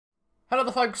Hello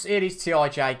there folks, it is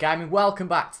TIJ Gaming. Welcome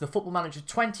back to the Football Manager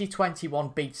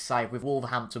 2021 Beat Save with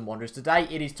Wolverhampton Wanderers. Today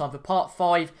it is time for part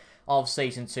 5 of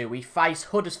Season 2. We face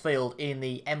Huddersfield in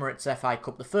the Emirates FA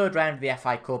Cup, the third round of the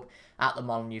FA Cup at the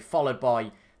Molineux, followed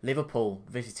by Liverpool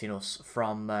visiting us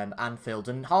from Anfield.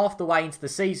 And half the way into the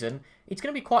season, it's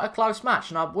going to be quite a close match.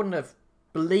 And I wouldn't have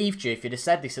believed you if you'd have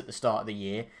said this at the start of the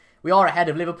year. We are ahead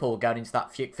of Liverpool going into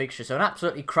that fixture, so an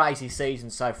absolutely crazy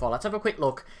season so far. Let's have a quick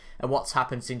look at what's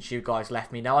happened since you guys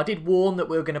left me. Now, I did warn that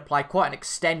we were going to play quite an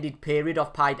extended period.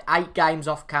 I've played 8 games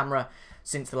off camera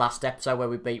since the last episode where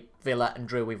we beat Villa and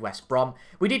drew with West Brom.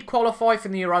 We did qualify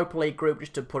from the Europa League group,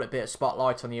 just to put a bit of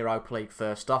spotlight on the Europa League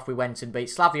first off. We went and beat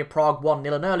Slavia Prague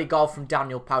 1-0. An early goal from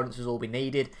Daniel Podence was all we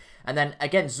needed. And then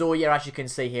against Zorya, as you can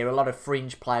see here, a lot of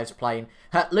fringe players playing.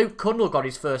 Luke Cundle got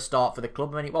his first start for the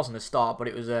club. I mean, it wasn't a start, but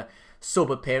it was a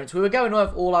sub-appearance. We were going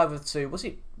all over to, was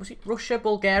it Russia,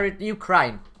 Bulgaria,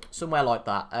 Ukraine? Somewhere like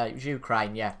that. It was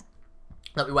Ukraine, yeah,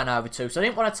 that we went over to. So I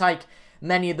didn't want to take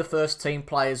many of the first team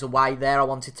players away there. I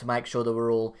wanted to make sure they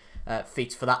were all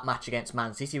fit for that match against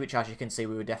Man City, which, as you can see,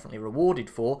 we were definitely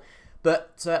rewarded for.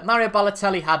 But Mario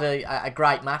Balotelli had a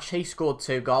great match. He scored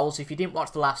 2 goals. If you didn't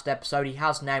watch the last episode, he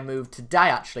has now moved today,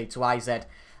 actually, to AZ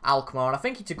Alkmaar. And I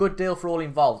think it's a good deal for all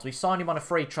involved. We signed him on a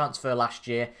free transfer last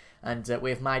year, and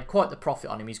we have made quite the profit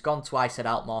on him. He's gone to AZ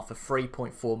Alkmaar for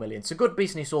 3.4 million. It's a good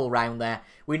business all round there.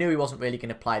 We knew he wasn't really going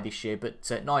to play this year, but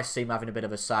nice to see him having a bit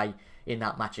of a say in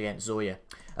that match against Zorya.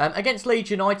 Against Leeds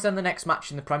United, then the next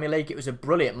match in the Premier League, it was a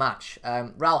brilliant match.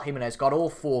 Raul Jimenez got all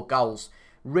 4 goals.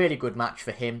 Really good match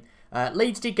for him.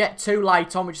 Leeds did get 2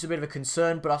 late on, which is a bit of a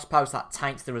concern, but I suppose that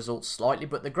taints the results slightly.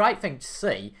 But the great thing to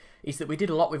see is that we did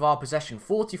a lot with our possession.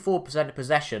 44% of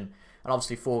possession, and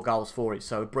obviously 4 goals for it,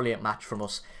 so a brilliant match from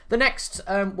us. The next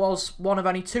was one of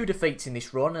only 2 defeats in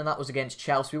this run, and that was against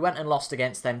Chelsea. We went and lost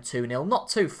against them 2-0. Not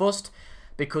too fussed,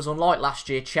 because unlike last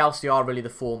year, Chelsea are really the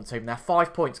form team. They're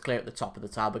 5 points clear at the top of the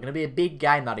table. Going to be a big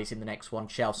game, that is, in the next one,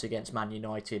 Chelsea against Man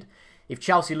United. If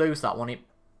Chelsea lose that one, it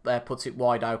puts it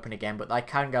wide open again, but they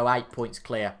can go 8 points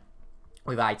clear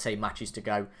with 18 matches to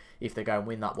go if they go and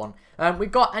win that one. We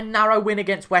got a narrow win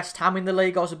against West Ham in the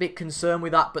league. I was a bit concerned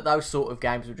with that, but those sort of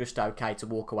games were just okay to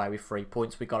walk away with 3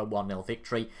 points. We got a 1-0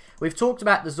 victory. We've talked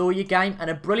about the Zorya game and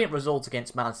a brilliant result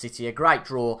against Man City, a great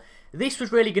draw. This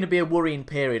was really going to be a worrying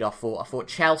period, I thought. I thought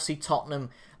Chelsea, Tottenham,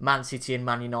 Man City and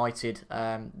Man United,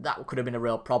 that could have been a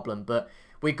real problem, but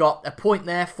we got a point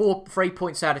there, 3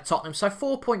 points out of Tottenham, so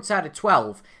 4 points out of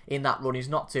 12 in that run is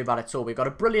not too bad at all. We got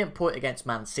a brilliant point against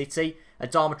Man City,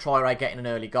 Adama Traore getting an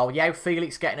early goal, João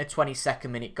Felix getting a 22nd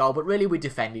minute goal, but really we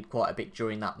defended quite a bit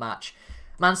during that match.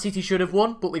 Man City should have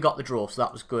won, but we got the draw, so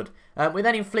that was good. We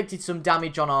then inflicted some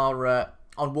damage on our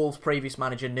on Wolves' previous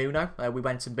manager Nuno. We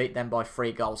went and beat them by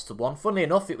 3-1. Funnily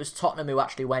enough, it was Tottenham who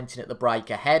actually went in at the break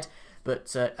ahead.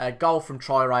 But a goal from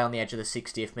Traore on the edge of the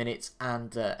 60th minute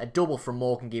and a double from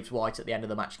Morgan Gibbs-White at the end of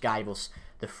the match gave us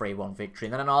the 3-1 victory.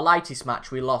 And then in our latest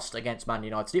match, we lost against Man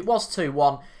United. It was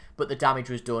 2-1, but the damage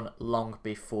was done long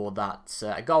before that.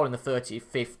 A goal in the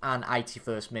 35th and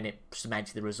 81st minute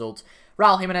cemented the result.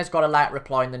 Raul Jimenez got a late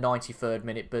reply in the 93rd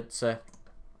minute, but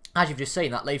as you've just seen,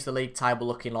 that leaves the league table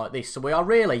looking like this. So we are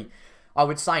really, I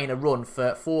would say, in a run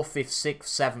for 4th, 5th, 6th,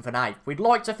 7th and 8th. We'd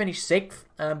like to finish 6th,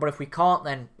 but if we can't,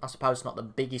 then I suppose it's not the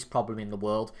biggest problem in the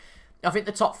world. I think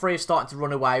the top 3 are starting to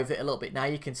run away with it a little bit now.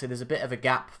 You can see there's a bit of a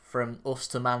gap from us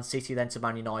to Man City, then to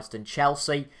Man United and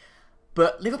Chelsea.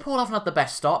 But Liverpool haven't had the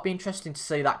best start. Be interesting to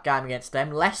see that game against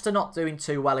them. Leicester not doing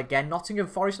too well again. Nottingham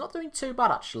Forest not doing too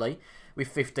bad, actually, with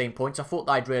 15 points. I thought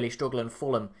they'd really struggle, and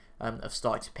Fulham have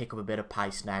started to pick up a bit of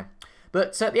pace now.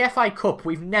 But the FA Cup,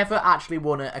 we've never actually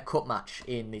won a cup match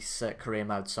in this career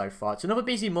mode so far. It's another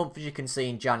busy month, as you can see,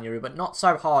 in January, but not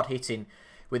so hard-hitting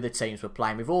with the teams we're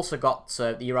playing. We've also got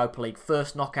the Europa League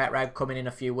first knockout round coming in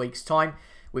a few weeks' time.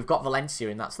 We've got Valencia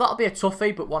in that, so that'll be a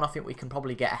toughie, but one I think we can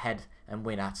probably get ahead and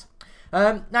win at.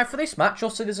 Now, for this match,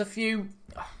 also, there's a few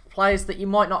players that you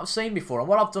might not have seen before, and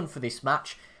what I've done for this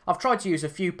match, I've tried to use a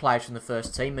few players from the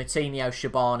first team. Moutinho,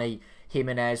 Shabani,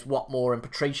 Jimenez, Watmore and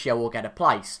Patricio will get a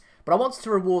place. But I wanted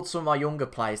to reward some of my younger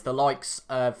players, the likes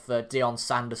of Dion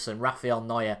Sanderson, Rafael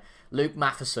Neuer, Luke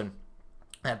Matheson,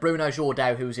 Bruno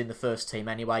Jordão, who was in the first team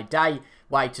anyway, Day,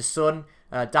 Way to Son,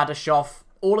 Dadashov.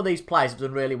 All of these players have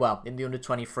done really well in the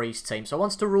under-23s team. So I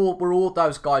wanted to reward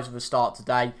those guys with a start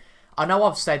today. I know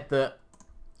I've said that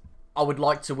I would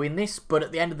like to win this, but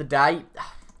at the end of the day,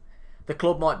 the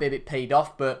club might be a bit peed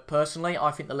off, but personally,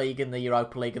 I think the league and the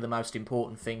Europa League are the most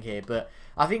important thing here. But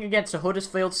I think against a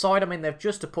Huddersfield side, I mean, they've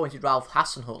just appointed Ralph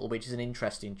Hasenhüttl, which is an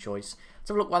interesting choice. Let's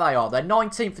have a look where they are. They're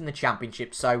 19th in the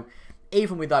Championship, so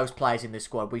even with those players in the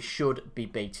squad, we should be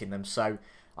beating them. So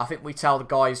I think we tell the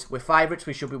guys we're favourites,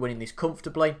 we should be winning this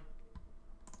comfortably.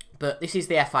 But this is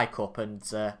the FA Cup, and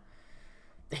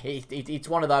it's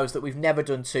one of those that we've never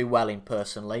done too well in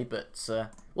personally. But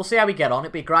we'll see how we get on.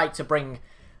 It'd be great to bring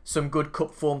some good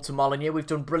cup form to Molineux. We've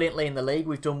done brilliantly in the league.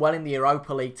 We've done well in the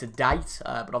Europa League to date,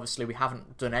 but obviously we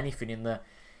haven't done anything in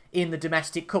the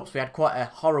domestic cups. We had quite a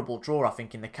horrible draw, I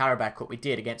think, in the Carabao Cup we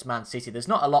did against Man City. There's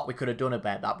not a lot we could have done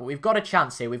about that, but we've got a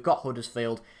chance here. We've got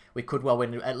Huddersfield. We could well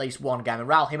win at least one game. And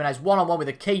Raul Jimenez one-on-one with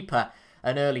the keeper.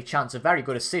 An early chance, a very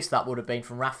good assist that would have been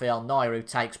from Rafael Neuer, who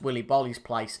takes Willy Bolly's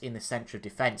place in the centre of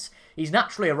defence. He's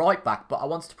naturally a right back, but I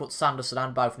wanted to put Sanderson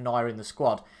and both Neuer in the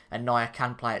squad, and Neuer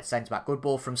can play at centre back. Good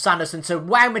ball from Sanderson to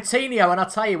Moutinho, and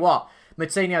I'll tell you what,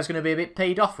 Moutinho's going to be a bit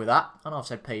peed off with that. I know I've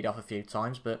said peed off a few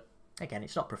times, but again,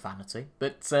 it's not profanity.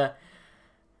 But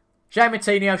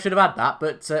Moutinho should have had that,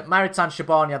 but Maritan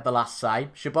Shabani had the last say.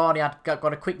 Shabani had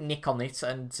got a quick nick on it,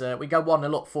 and we go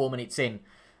 1-0 up 4 minutes in.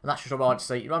 And that's just right to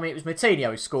see. I mean, it was Moutinho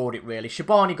who scored it, really.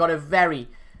 Shabani got a very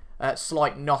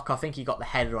slight knock. I think he got the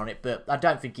header on it, but I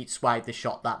don't think it swayed the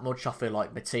shot that much. I feel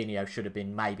like Moutinho should have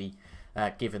been maybe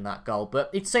given that goal. But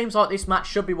it seems like this match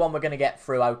should be one we're going to get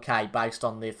through okay, based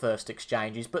on the first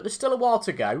exchanges. But there's still a while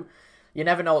to go. You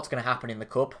never know what's going to happen in the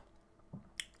Cup.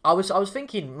 I was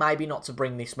thinking maybe not to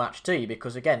bring this match to you,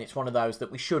 because, again, it's one of those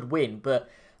that we should win. But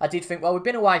I did think, well, we've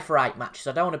been away for 8 matches.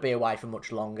 I don't want to be away for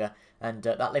much longer. And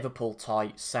that Liverpool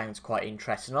tie sounds quite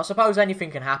interesting. I suppose anything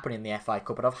can happen in the FA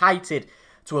Cup, but I've hated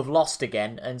to have lost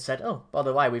again and said, oh, by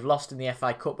the way, we've lost in the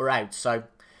FA Cup, we're out. So,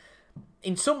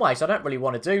 in some ways, I don't really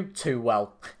want to do too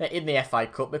well in the FA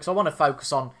Cup, because I want to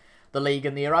focus on the League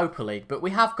and the Europa League. But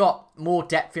we have got more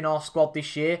depth in our squad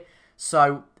this year,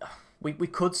 so we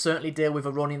could certainly deal with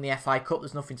a run in the FA Cup.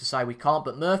 There's nothing to say we can't,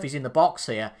 but Murphy's in the box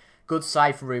here. Good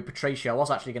save from Rui Patricio. I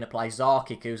was actually going to play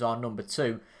Zarkic, who's our number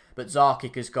 2, but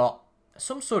Zarkic has got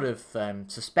some sort of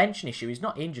suspension issue. He's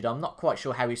not injured. I'm not quite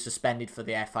sure how he's suspended for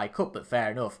the FA Cup, but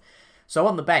fair enough. So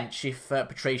on the bench, if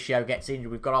Patricio gets injured,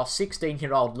 we've got our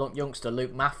 16-year-old youngster,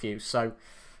 Luke Matthews. So,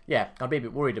 yeah, I'd be a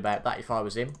bit worried about that if I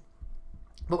was him.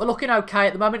 But we're looking okay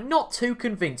at the moment. Not too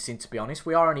convincing, to be honest.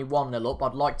 We are only 1-0 up.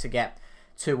 I'd like to get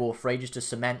 2 or 3 just to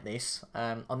cement this.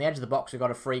 On the edge of the box, we've got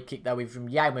a free kick, though, from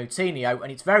Moutinho,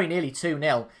 and it's very nearly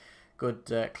 2-0.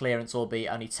 Good clearance,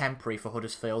 albeit only temporary for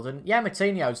Huddersfield. And yeah,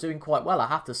 Moutinho's doing quite well, I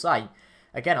have to say.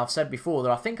 Again, I've said before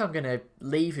that I think I'm going to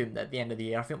leave him at the end of the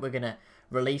year. I think we're going to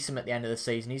release him at the end of the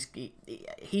season.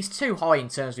 He's too high in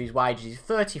terms of his wages. He's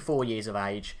 34 years of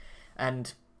age.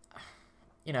 And,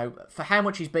 you know, for how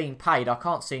much he's being paid, I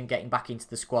can't see him getting back into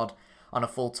the squad on a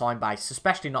full-time basis.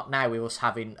 Especially not now with us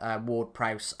having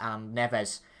Ward-Prowse and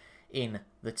Neves in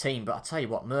the team. But I tell you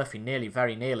what, Murphy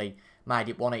very nearly made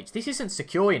it 1 each. This isn't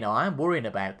secure, you know. I am worrying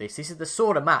about this. This is the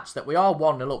sort of match that we are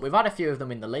 1-0 up. We've had a few of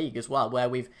them in the league as well, where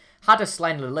we've had a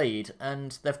slender lead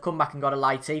and they've come back and got a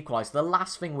late equaliser. The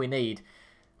last thing we need...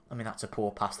 I mean, that's a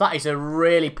poor pass. That is a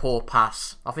really poor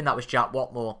pass. I think that was Jack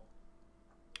Watmore.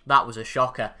 That was a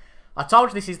shocker. I told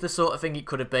you this is the sort of thing it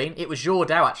could have been. It was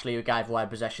Jordan actually who gave away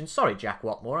possession. Sorry, Jack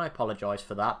Watmore. I apologise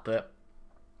for that, but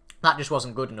that just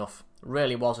wasn't good enough.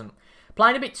 Really wasn't.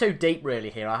 Playing a bit too deep, really,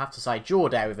 here, I have to say.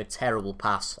 Jordan with a terrible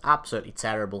pass. Absolutely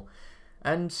terrible.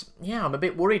 And, yeah, I'm a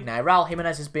bit worried now. Raul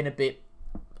Jimenez has been a bit...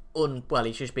 well,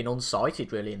 he's just been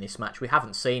unsighted, really, in this match. We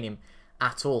haven't seen him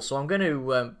at all. So I'm going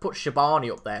to put Shabani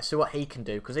up there, see what he can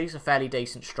do, because he's a fairly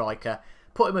decent striker.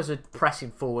 Put him as a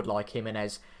pressing forward like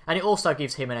Jimenez. And it also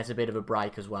gives Jimenez a bit of a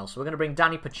break as well. So we're going to bring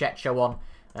Danny Pacheco on.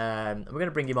 We're going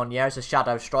to bring him on, yeah, as a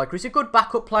shadow striker. He's a good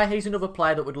backup player. He's another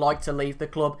player that would like to leave the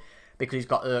club, because he's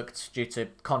got irked due to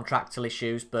contractual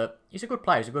issues, but he's a good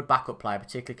player, he's a good backup player,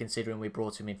 particularly considering we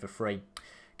brought him in for free.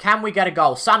 Can we get a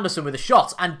goal? Sanderson with a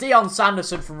shot, and Dion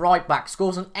Sanderson from right back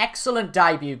scores an excellent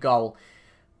debut goal.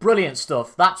 Brilliant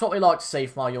stuff. That's what we like to see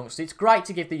from our youngsters. It's great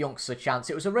to give the youngsters a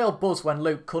chance. It was a real buzz when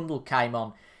Luke Kundle came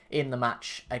on in the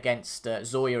match against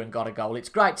Zoya and got a goal. It's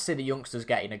great to see the youngsters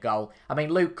getting a goal. I mean,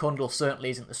 Luke Kundle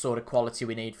certainly isn't the sort of quality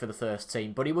we need for the first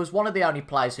team, but he was one of the only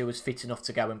players who was fit enough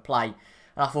to go and play.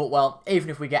 And I thought, well, even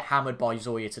if we get hammered by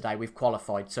Zoya today, we've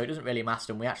qualified. So it doesn't really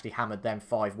matter, and we actually hammered them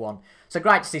 5-1. So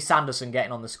great to see Sanderson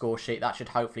getting on the score sheet. That should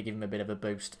hopefully give him a bit of a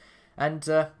boost. And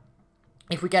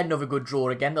if we get another good draw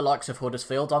again, the likes of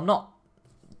Huddersfield, I'm not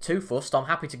too fussed. I'm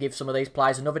happy to give some of these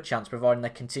players another chance, providing they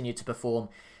continue to perform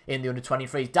in the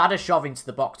under-23s. Dada shove into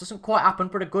the box. Doesn't quite happen,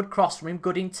 but a good cross from him.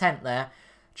 Good intent there.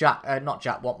 Not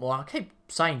Jack Watmore. I keep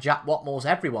saying Jack Watmore's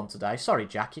everyone today. Sorry,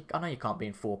 Jack. I know you can't be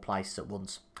in 4 places at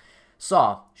once.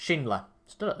 Sarr, Schindler,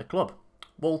 still at the club.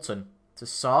 Walton to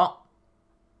Sarr.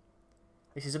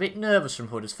 This is a bit nervous from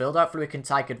Huddersfield. Hopefully we can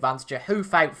take advantage. A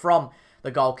hoof out from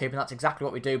the goalkeeper. And that's exactly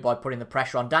what we do by putting the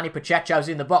pressure on. Danny Pacheco's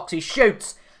in the box. He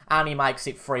shoots and he makes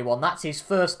it 3-1. That's his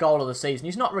first goal of the season.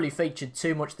 He's not really featured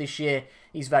too much this year.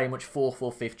 He's very much 4th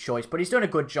or 5th choice. But he's done a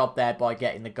good job there by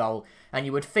getting the goal. And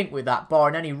you would think with that,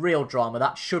 barring any real drama,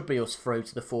 that should be us through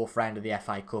to the 4th round of the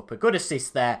FA Cup. A good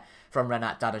assist there from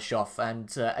Renat Dadashov.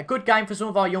 And a good game for some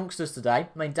of our youngsters today.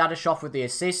 I mean, Dadashov with the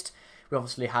assist. We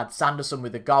obviously had Sanderson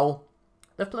with the goal.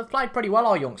 They've played pretty well,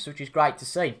 our youngsters, which is great to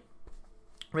see.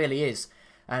 Really is.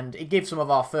 And it gives some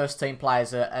of our first team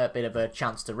players a bit of a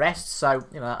chance to rest. So,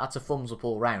 you know, that's a thumbs up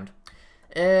all round.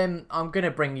 I'm going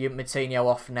to bring you Moutinho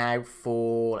off now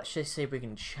for... Let's just see if we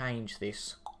can change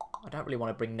this. I don't really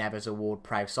want to bring Neves or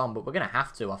Ward-Prowse on, but we're going to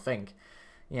have to, I think.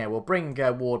 Yeah, we'll bring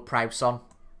Ward-Prowse on.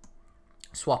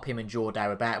 Swap him and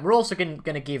Jordan about. We're also going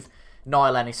to give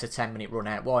Niall Ennis a 10-minute run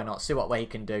out. Why not? See what way he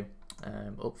can do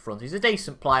up front. He's a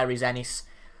decent player, he's Ennis.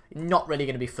 Not really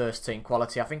going to be first team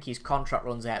quality. I think his contract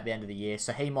runs out at the end of the year,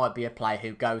 so he might be a player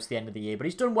who goes to the end of the year. But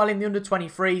he's done well in the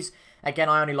under-23s. Again,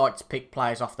 I only like to pick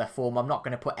players off their form. I'm not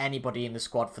going to put anybody in the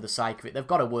squad for the sake of it. They've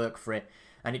got to work for it.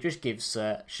 And it just gives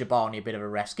Shabani a bit of a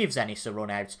rest. Gives Ennis a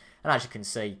run out. And as you can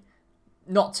see,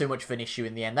 not too much of an issue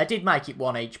in the end. They did make it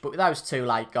 1 each, but with those 2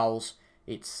 late goals,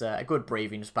 it's a good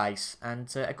breathing space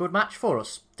and a good match for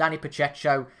us. Danny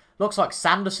Pacheco. Looks like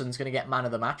Sanderson's going to get man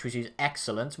of the match, which is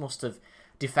excellent. Must have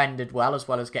defended well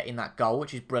as getting that goal,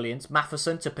 which is brilliant.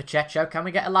 Matheson to Pacheco. Can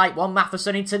we get a late one?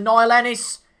 Matheson into Niall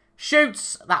Ennis.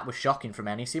 Shoots. That was shocking from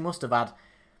Ennis. He must have had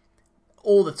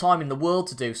all the time in the world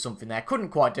to do something there. Couldn't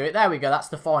quite do it. There we go. That's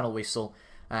the final whistle.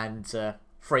 And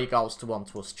 3 goals to 1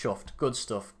 to us. Chuffed. Good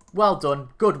stuff. Well done.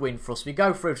 Good win for us. We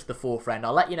go through to the 4th round.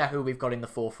 I'll let you know who we've got in the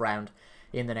 4th round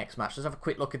in the next match. Let's have a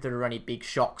quick look if there are any big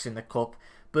shocks in the cup.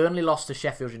 Burnley lost to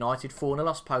Sheffield United 4-0.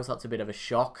 I suppose that's a bit of a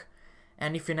shock.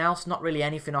 Anything else? Not really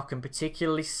anything I can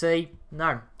particularly see.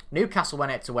 No. Newcastle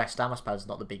went out to West Ham. I suppose it's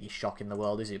not the biggest shock in the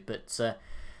world, is it? But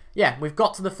yeah, we've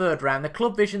got to the 3rd round. The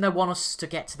Club Vision, they want us to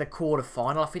get to the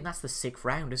quarter-final. I think that's the 6th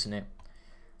round, isn't it?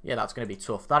 Yeah, that's going to be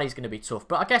tough. That is going to be tough.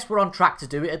 But I guess we're on track to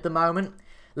do it at the moment.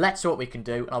 Let's see what we can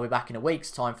do. And I'll be back in a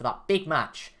week's time for that big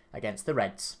match against the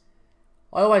Reds.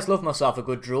 I always love myself a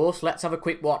good draw, so let's have a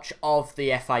quick watch of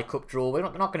the FA Cup draw. We're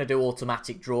not going to do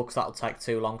automatic draw because that'll take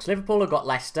too long. So Liverpool have got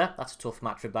Leicester. That's a tough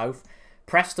match for both.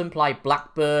 Preston play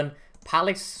Blackburn.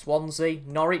 Palace, Swansea,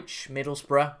 Norwich,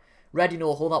 Middlesbrough. Reading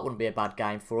or Hull, that wouldn't be a bad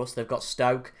game for us. They've got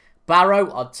Stoke. Barrow,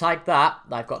 I'd take that.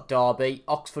 They've got Derby.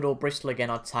 Oxford or Bristol again,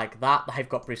 I'd take that. They've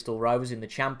got Bristol Rovers in the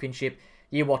Championship.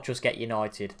 You watch us get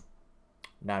United.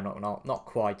 No, not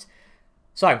quite.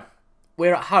 So,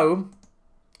 we're at home.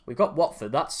 We've got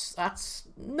Watford. That's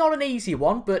not an easy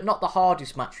one, but not the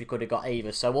hardest match we could have got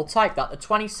either. So we'll take that. The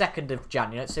 22nd of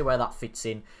January. Let's see where that fits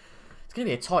in. It's going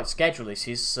to be a tight schedule. This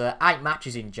is 8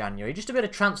 matches in January. Just a bit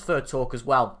of transfer talk as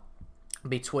well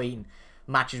between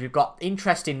matches. We've got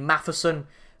interest in Matheson,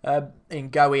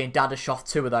 Ngoe and Dadashov.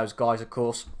 2 of those guys, of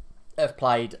course, have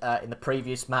played in the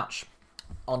previous match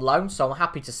on loan, so I'm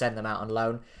happy to send them out on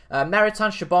loan. Meritan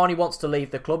Shabani wants to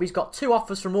leave the club. He's got 2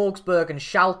 offers from Augsburg and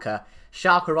Schalke.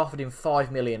 Schalke offered him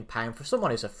 £5 million for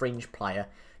someone who's a fringe player,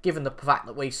 given the fact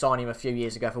that we signed him a few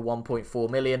years ago for £1.4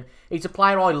 million. He's a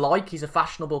player I like. He's a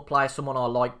fashionable player, someone I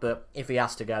like, but if he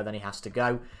has to go, then he has to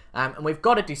go. And we've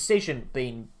got a decision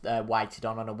being waited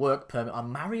on a work permit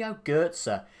on Mario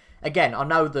Götze. Again, I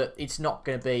know that it's not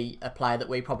going to be a player that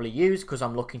we probably use because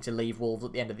I'm looking to leave Wolves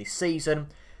at the end of this season.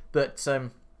 But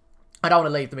I don't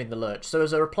want to leave them in the lurch. So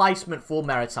as a replacement for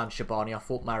Meritan Shabani, I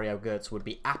thought Mario Götze would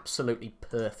be absolutely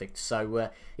perfect. So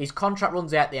his contract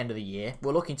runs out at the end of the year.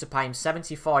 We're looking to pay him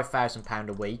 £75,000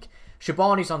 a week.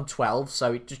 Shabani's on 12,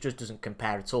 so it just doesn't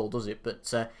compare at all, does it?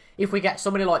 But if we get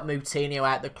somebody like Moutinho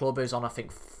out the club who's on, I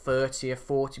think, 30 or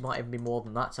 40, might even be more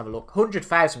than that. Let's have a look.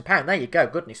 £100,000. There you go.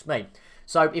 Goodness me.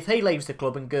 So if he leaves the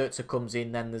club and Götze comes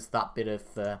in, then there's that bit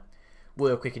of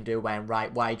work we can do around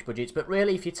wage budgets. But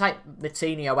really, if you take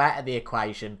Moutinho out of the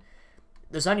equation,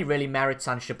 there's only really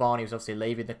Meritan Shabani, who's obviously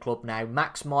leaving the club now.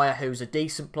 Max Meyer, who's a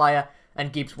decent player,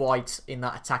 and Gibbs White in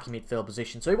that attacking midfield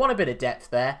position. So we want a bit of depth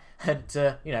there. And,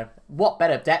 you know, what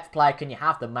better depth player can you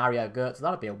have than Mario Götze?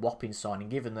 That would be a whopping signing,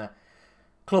 given the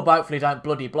club hopefully don't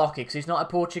bloody block it because he's not a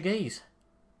Portuguese.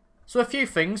 So a few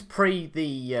things pre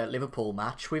the Liverpool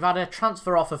match. We've had a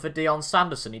transfer offer for Dion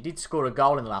Sanderson. He did score a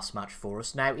goal in the last match for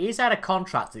us. Now, he's out of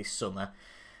contract this summer,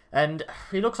 and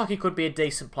he looks like he could be a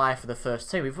decent player for the first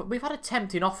team. We've had a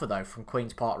tempting offer, though, from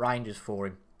Queen's Park Rangers for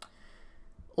him,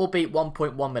 albeit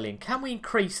 1.1 million. Can we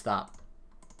increase that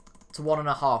to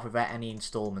 1.5 without any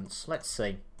instalments? Let's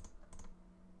see.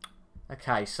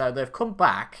 Okay, so they've come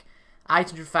back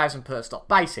 800,000 per stop,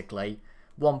 basically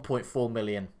 1.4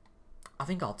 million. I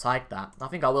think I'll take that. I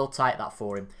think I will take that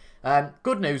for him.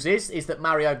 Good news is that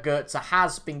Mario Götze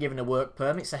has been given a work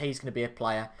permit, so he's going to be a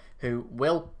player who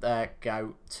will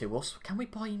go to us. Can we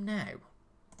buy him now?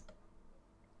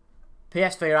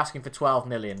 PSV are asking for 12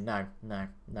 million. No,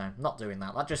 not doing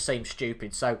that. That just seems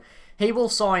stupid. So he will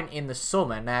sign in the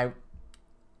summer. Now,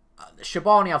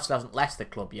 Shabani obviously hasn't left the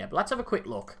club yet, but let's have a quick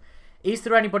look. Is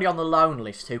there anybody on the loan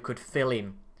list who could fill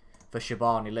in for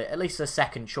Shabani? At least a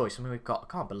second choice. I mean, I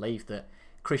can't believe that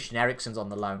Christian Eriksen's on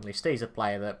the loan list. He's a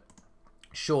player that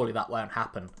surely that won't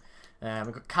happen.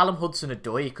 We've got Callum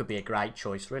Hudson-Odoi. He could be a great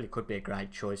choice. Really could be a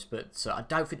great choice, but I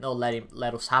don't think they'll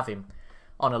let us have him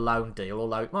on a loan deal,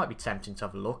 although it might be tempting to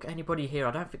have a look. Anybody here?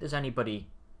 I don't think there's anybody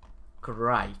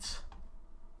great.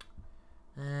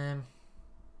 Let's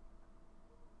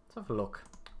have a look.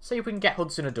 See if we can get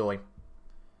Hudson-Odoi.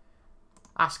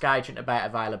 Ask agent about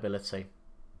availability.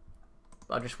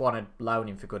 I just want to loan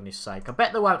him for goodness sake. I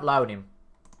bet they won't loan him.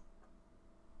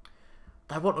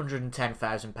 They want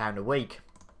 £110,000 a week.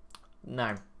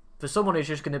 No. For someone who's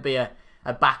just going to be a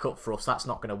backup for us, that's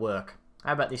not going to work.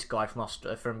 How about this guy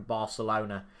from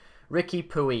Barcelona? Ricky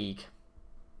Puig.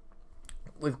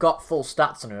 We've got full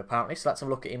stats on him apparently, so let's have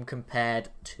a look at him compared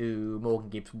to Morgan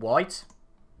Gibbs-White.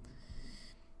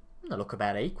 They look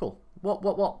about equal.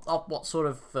 What sort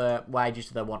of wages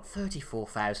do they want?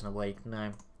 34,000 a week?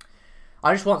 No.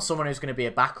 I just want someone who's going to be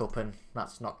a backup, and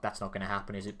that's not going to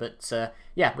happen, is it? But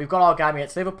yeah, we've got our game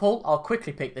against Liverpool. I'll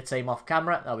quickly pick the team off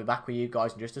camera. I'll be back with you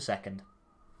guys in just a second.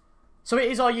 So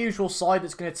it is our usual side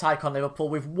that's going to take on Liverpool,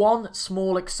 with one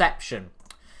small exception.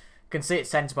 You can see at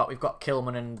centre-back we've got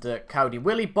Kilman and Cody.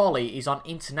 Willy Bolly is on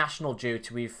international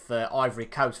duty with Ivory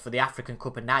Coast for the African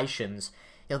Cup of Nations.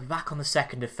 He'll be back on the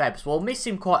 2nd of Feb, so we'll miss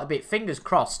him quite a bit. Fingers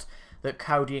crossed that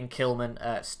Cody and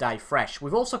Kilman stay fresh.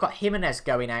 We've also got Jimenez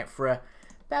going out for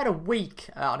about a week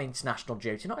on international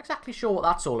duty. Not exactly sure what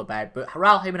that's all about, but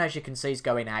Raul Jimenez, you can see, is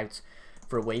going out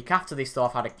for a week. After this, though,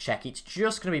 I've had a check. It's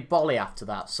just going to be Bolly after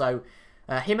that. So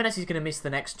Jimenez is going to miss the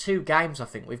next 2 games, I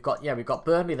think. We've got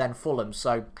Burnley, then Fulham.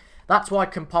 So that's why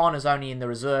Campana's only in the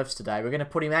reserves today. We're going to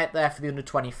put him out there for the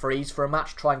under-23s for a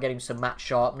match, try and get him some match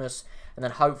sharpness, and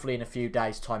then hopefully in a few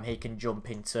days' time he can jump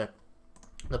into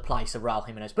the place of Raul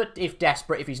Jimenez. But if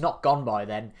desperate, if he's not gone by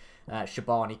then,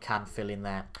 Shabani can fill in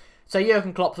there. So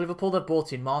Jurgen Klopp's Liverpool, they've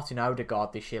brought in Martin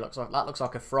Odegaard this year. That looks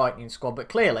like a frightening squad, but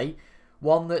clearly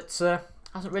one that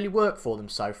hasn't really worked for them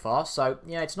so far. So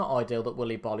yeah, it's not ideal that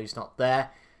Willy Bolly's not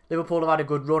there. Liverpool have had a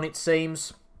good run, it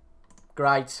seems.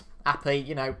 Great, happy.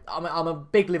 You know, I'm a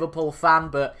big Liverpool fan,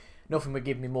 but nothing would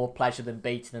give me more pleasure than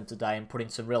beating them today and putting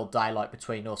some real daylight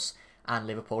between us and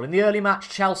Liverpool. In the early match,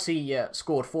 Chelsea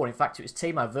scored 4. In fact, it was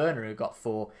Timo Werner who got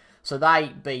 4. So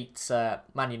they beat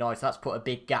Man United. That's put a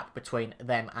big gap between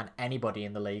them and anybody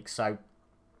in the league. So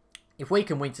if we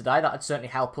can win today, that would certainly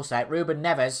help us out. Ruben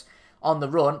Neves on the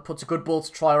run puts a good ball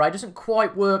to Traoré. Doesn't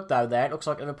quite work though there. It looks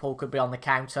like Liverpool could be on the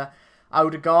counter.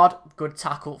 Odegaard, good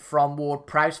tackle from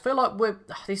Ward-Prowse. Feel like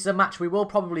this is a match we will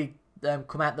probably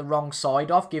come out the wrong side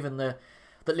of, given that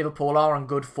Liverpool are on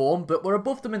good form. But we're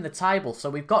above them in the table, so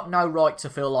we've got no right to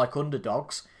feel like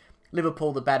underdogs.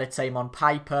 Liverpool the better team on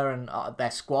paper and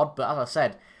their squad, but as I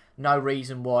said, no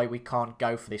reason why we can't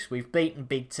go for this. We've beaten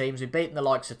big teams, we've beaten the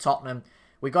likes of Tottenham,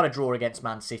 we've got to draw against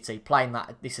Man City, playing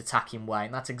this attacking way,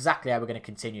 and that's exactly how we're going to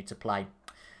continue to play.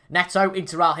 Neto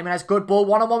into Raul Jimenez, good ball,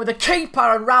 one-on-one with the keeper,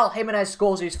 and Raul Jimenez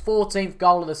scores his 14th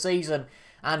goal of the season,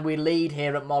 and we lead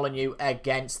here at Molineux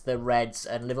against the Reds,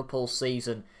 and Liverpool's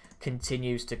season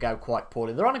continues to go quite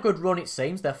poorly. They're on a good run, it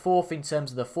seems. They're 4th in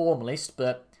terms of the form list,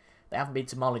 but they haven't been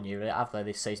to Molineux, have they,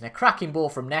 this season? A cracking ball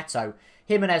from Neto.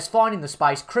 Jimenez finding the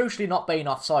space, crucially not being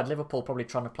offside. Liverpool probably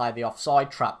trying to play the offside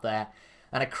trap there.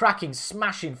 And a cracking,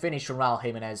 smashing finish from Raul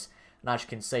Jimenez. And as you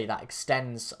can see, that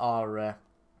extends our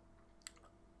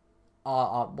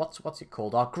what's it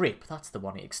called? Our grip. That's the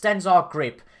one. It extends our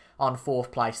grip on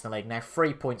 4th place in the league. Now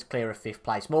 3 points clear of 5th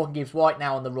place. Morgan Gibbs-White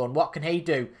now on the run. What can he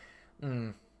do?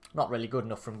 Not really good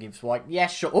enough from Gibbs-White.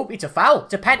 Yes, sure. Oh, it's a foul.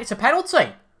 It's a penalty.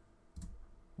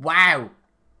 Wow.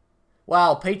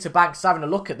 Well, Peter Banks having a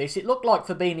look at this. It looked like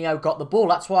Fabinho got the ball.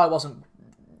 That's why I wasn't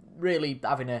really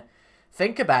having a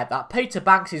think about that. Peter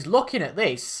Banks is looking at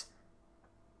this.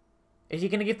 Is he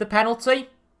going to give the penalty?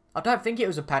 I don't think it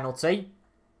was a penalty.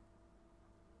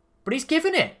 But he's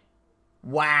given it.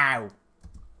 Wow.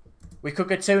 We could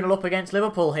go 2-0 up against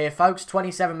Liverpool here, folks.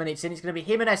 27 minutes in. It's going to be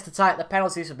Jimenez to take the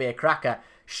penalty. This will be a cracker.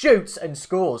 Shoots and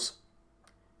scores.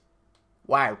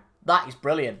 Wow. That is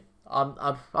brilliant. I'm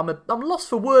lost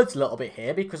for words a little bit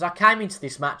here, because I came into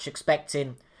this match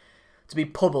expecting to be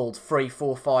pummeled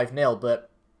 3-4-5-0, but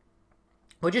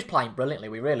we're just playing brilliantly.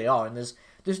 We really are, and there's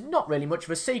there's not really much of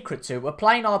a secret to it. We're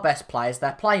playing our best players.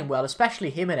 They're playing well, especially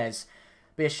Jimenez.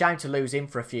 Be a shame to lose him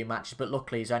for a few matches, but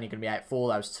luckily he's only going to be out for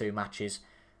those 2 matches.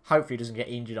 Hopefully he doesn't get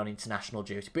injured on international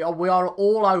duty. But we are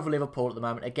all over Liverpool at the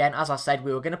moment. Again, as I said,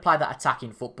 we were going to play that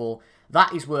attacking football.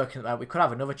 That is working at the moment. We could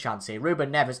have another chance here.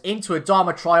 Ruben Neves into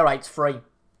Adama Traore. It's free.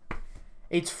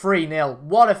 It's 3-0.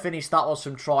 What a finish that was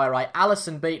from Traore.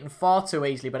 Alisson beaten far too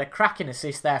easily, but a cracking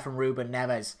assist there from Ruben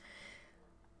Neves.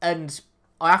 And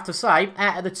I have to say,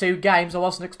 out of the 2 games, I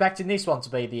wasn't expecting this one to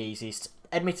be the easiest.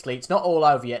 Admittedly, it's not all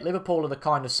over yet. Liverpool are the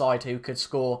kind of side who could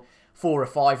score 4 or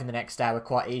 5 in the next hour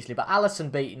quite easily. But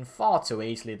Alisson beaten far too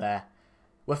easily there.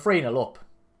 We're 3-0 up.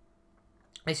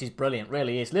 This is brilliant,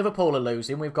 really is. Liverpool are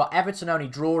losing. We've got Everton only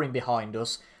drawing behind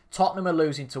us. Tottenham are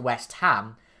losing to West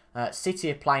Ham. City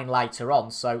are playing later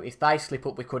on, so if they slip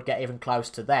up, we could get even close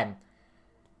to them.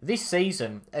 This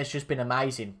season has just been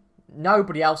amazing.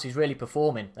 Nobody else is really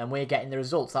performing, and we're getting the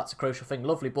results. That's a crucial thing.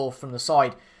 Lovely ball from the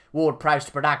side. Ward-Prowse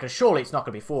to Branaga. Surely it's not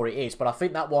going to be 4, it is, but I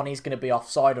think that one is going to be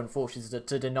offside, unfortunately,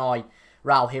 to deny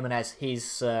Raul Jimenez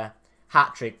his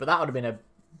hat-trick. But that would have been a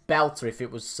belter if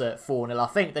it was 4-0. I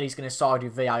think that he's going to side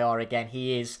with VAR again.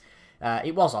 He is.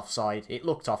 It was offside. It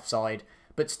looked offside.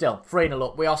 But still, 3-0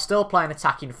 up. We are still playing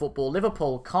attacking football.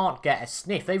 Liverpool can't get a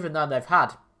sniff, even though they've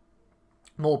had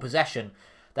more possession.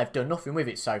 They've done nothing with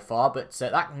it so far, but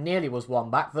that nearly was 1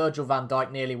 back. Virgil van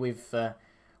Dijk nearly with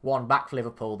 1 back for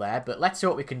Liverpool there. But let's see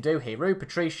what we can do here. Rui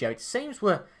Patricio, it seems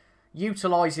we're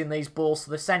utilising these balls to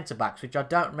the centre-backs, which I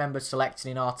don't remember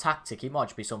selecting in our tactic. It might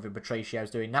just be something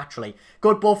Patricio's doing naturally.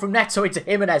 Good ball from Neto into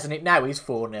Jimenez, and it now is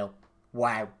 4-0.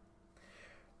 Wow.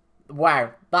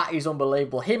 Wow, that is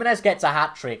unbelievable. Jimenez gets a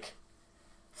hat-trick.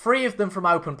 3 of them from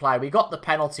open play. We got the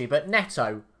penalty, but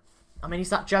Neto... I mean, is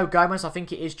that Joe Gomez? I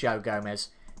think it is Joe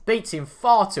Gomez. Beats him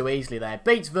far too easily there.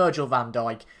 Beats Virgil van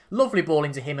Dijk. Lovely ball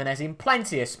into Jimenez in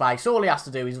plenty of space. All he has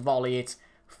to do is volley it.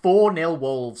 4-0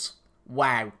 Wolves.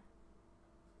 Wow.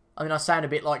 I mean, I sound a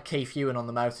bit like Keith Ewan on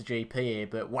the MotoGP here,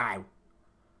 but wow.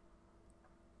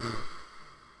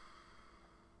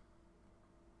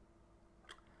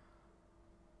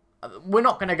 We're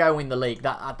not going to go win the league.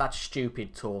 That's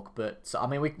stupid talk. But I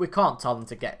mean, we can't tell them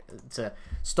to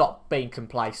stop being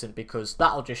complacent, because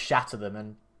that'll just shatter them.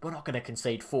 And we're not going to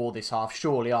concede 4 this half,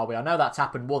 surely, are we? I know that's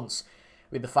happened once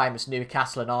with the famous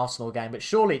Newcastle and Arsenal game, but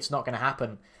surely it's not going to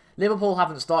happen. Liverpool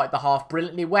haven't started the half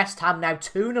brilliantly. West Ham now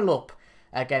 2-0 up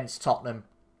against Tottenham.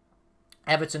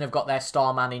 Everton have got their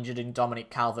star man injured in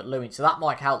Dominic Calvert-Lewin, so that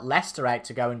might help Leicester out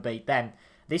to go and beat them.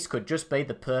 This could just be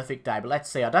the perfect day. But let's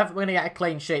see. I don't think we're going to get a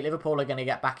clean sheet. Liverpool are going to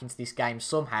get back into this game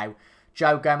somehow.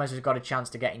 Joe Gomez has got a chance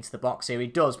to get into the box here. He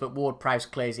does, but Ward-Prowse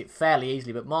clears it fairly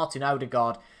easily. But Martin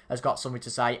Odegaard has got something to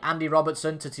say. Andy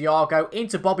Robertson to Thiago.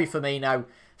 Into Bobby Firmino.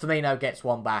 Firmino gets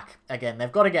 1 back. Again,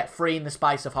 they've got to get 3 in the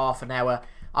space of half an hour.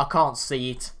 I can't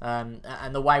see it. And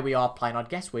the way we are playing, I'd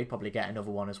guess we'd probably get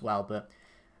another one as well. But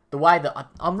the way that...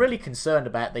 I'm really concerned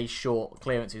about these short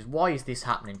clearances. Why is this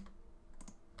happening?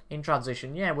 In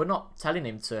transition, yeah, we're not telling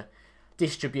him to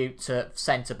distribute to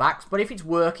centre-backs, but if it's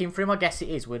working for him, I guess it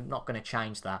is. We're not going to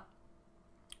change that.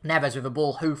 Neves with a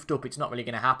ball hoofed up, it's not really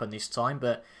going to happen this time,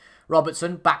 but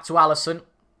Robertson, back to Alisson.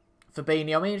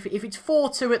 Fabinho, I mean, if it's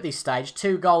 4-2 at this stage,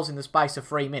 2 goals in the space of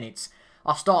 3 minutes,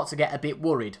 I'll start to get a bit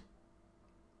worried.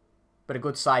 But a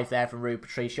good save there from Rui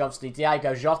Patricio. Obviously,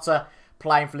 Diego Jota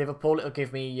playing for Liverpool, it'll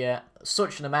give me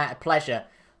such an amount of pleasure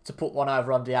to put one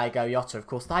over on Diego Jota. Of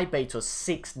course, they beat us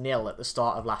 6-0 at the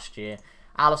start of last year.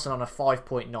 Alisson on a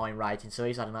 5.9 rating, so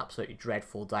he's had an absolutely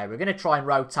dreadful day. We're going to try and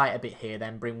rotate a bit here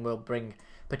then. We'll bring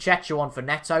Pacheco on for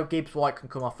Neto. Gibbs-White can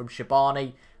come off from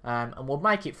Shabani. And we'll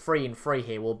make it 3-3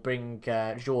 here. We'll bring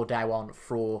Jordan on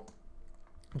for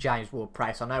James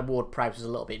Ward-Prowse. I know Ward-Prowse is a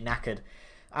little bit knackered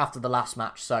after the last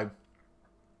match, so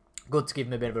good to give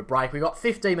him a bit of a break. We've got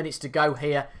 15 minutes to go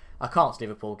here. I can't see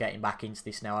Liverpool getting back into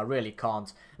this now. I really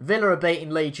can't. Villa are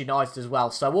beating Leeds United as well.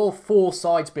 So all 4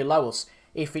 sides below us,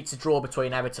 if it's a draw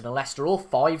between Everton and Leicester, all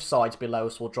 5 sides below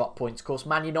us will drop points. Of course,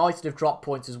 Man United have dropped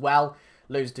points as well.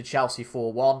 Lose to Chelsea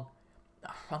 4-1.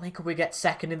 I think if we get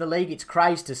second in the league, it's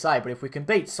crazy to say. But if we can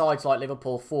beat sides like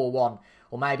Liverpool 4-1,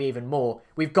 or maybe even more,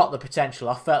 we've got the potential.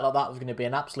 I felt like that was going to be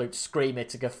an absolute screamer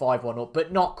to go 5-1 up.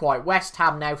 But not quite. West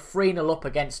Ham now 3-0 up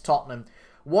against Tottenham.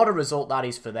 What a result that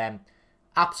is for them.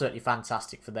 Absolutely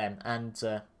fantastic for them. And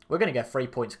we're going to go 3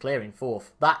 points clear in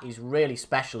 4th. That is really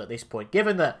special at this point.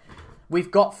 Given that we've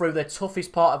got through the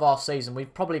toughest part of our season,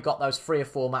 we've probably got those 3 or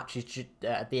 4 matches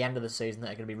at the end of the season that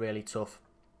are going to be really tough.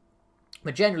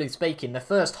 But generally speaking, the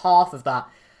first half of that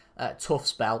tough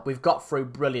spell, we've got through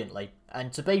brilliantly.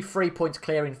 And to be 3 points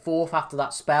clear in 4th after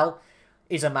that spell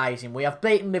is amazing. We have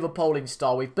beaten Liverpool in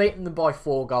style. We've beaten them by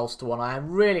 4-1. I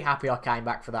am really happy I came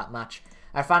back for that match.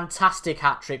 A fantastic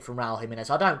hat-trick from Raul Jimenez.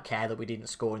 I don't care that we didn't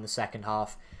score in the second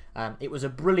half. It was a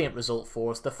brilliant result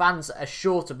for us. The fans are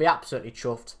sure to be absolutely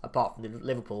chuffed, apart from the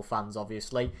Liverpool fans,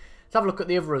 obviously. Let's have a look at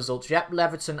the other results. Yep,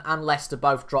 Everton and Leicester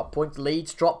both dropped points.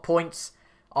 Leeds dropped points.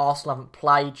 Arsenal haven't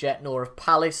played yet, nor have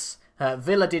Palace.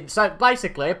 Villa didn't. So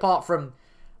basically, apart from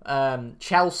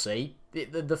Chelsea,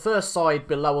 the first side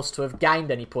below us to have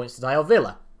gained any points today are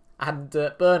Villa and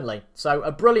Burnley. So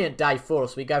a brilliant day for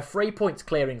us. We go 3 points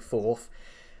clear in 4th.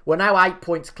 We're now 8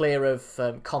 points clear of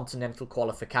continental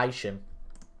qualification.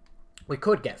 We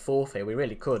could get 4th here. We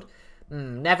really could.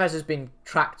 Neves has been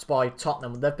tracked by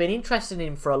Tottenham. They've been interested in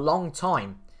him for a long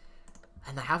time.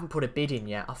 And they haven't put a bid in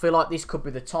yet. I feel like this could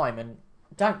be the time. And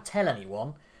don't tell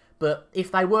anyone. But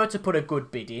if they were to put a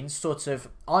good bid in, sort of,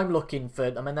 I'm looking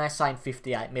for, I mean, they're saying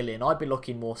 58 million. I'd be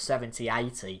looking more 70,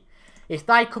 80. If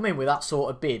they come in with that sort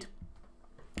of bid,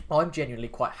 I'm genuinely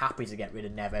quite happy to get rid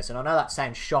of Neves. And I know that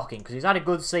sounds shocking because he's had a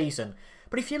good season.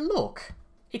 But if you look,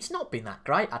 it's not been that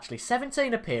great, actually.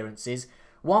 17 appearances,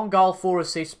 1 goal, 4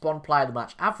 assists, 1 player of the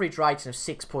match. Average rating of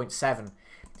 6.7.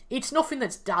 It's nothing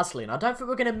that's dazzling. I don't think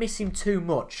we're going to miss him too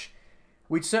much.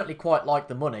 We'd certainly quite like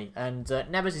the money, and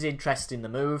Neves is interested in the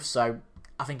move, so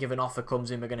I think if an offer comes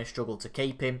in, we're going to struggle to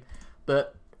keep him.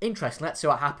 But interesting, let's see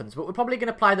what happens. But we're probably going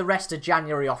to play the rest of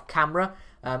January off camera,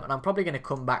 and I'm probably going to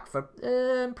come back for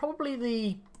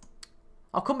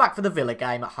I'll come back for the Villa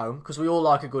game at home, because we all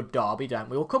like a good derby, don't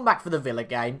we? We'll come back for the Villa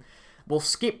game. We'll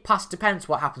skip past, depends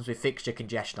what happens with fixture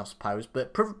congestion, I suppose,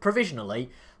 but provisionally,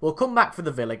 we'll come back for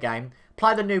the Villa game,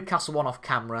 play the Newcastle one off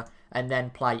camera, and then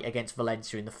play against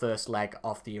Valencia in the first leg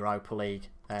of the Europa League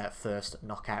first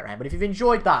knockout round. But if you've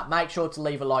enjoyed that, make sure to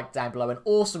leave a like down below. An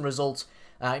awesome result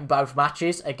in both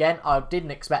matches. Again, I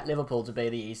didn't expect Liverpool to be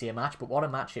the easier match, but what a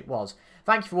match it was.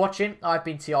 Thank you for watching. I've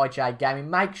been TIJ Gaming.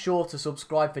 Make sure to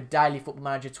subscribe for daily Football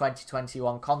Manager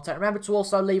 2021 content. Remember to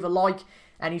also leave a like.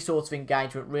 Any sort of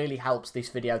engagement really helps this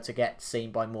video to get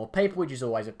seen by more people, which is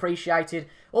always appreciated.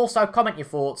 Also, comment your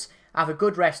thoughts. Have a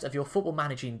good rest of your football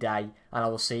managing day, and I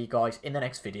will see you guys in the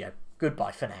next video.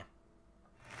 Goodbye for now.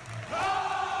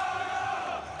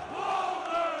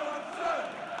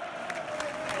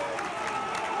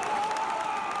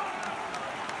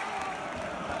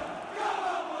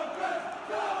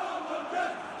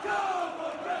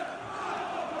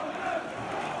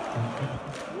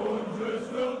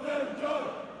 Huddersfield Town,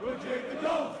 we'll take the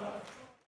goal.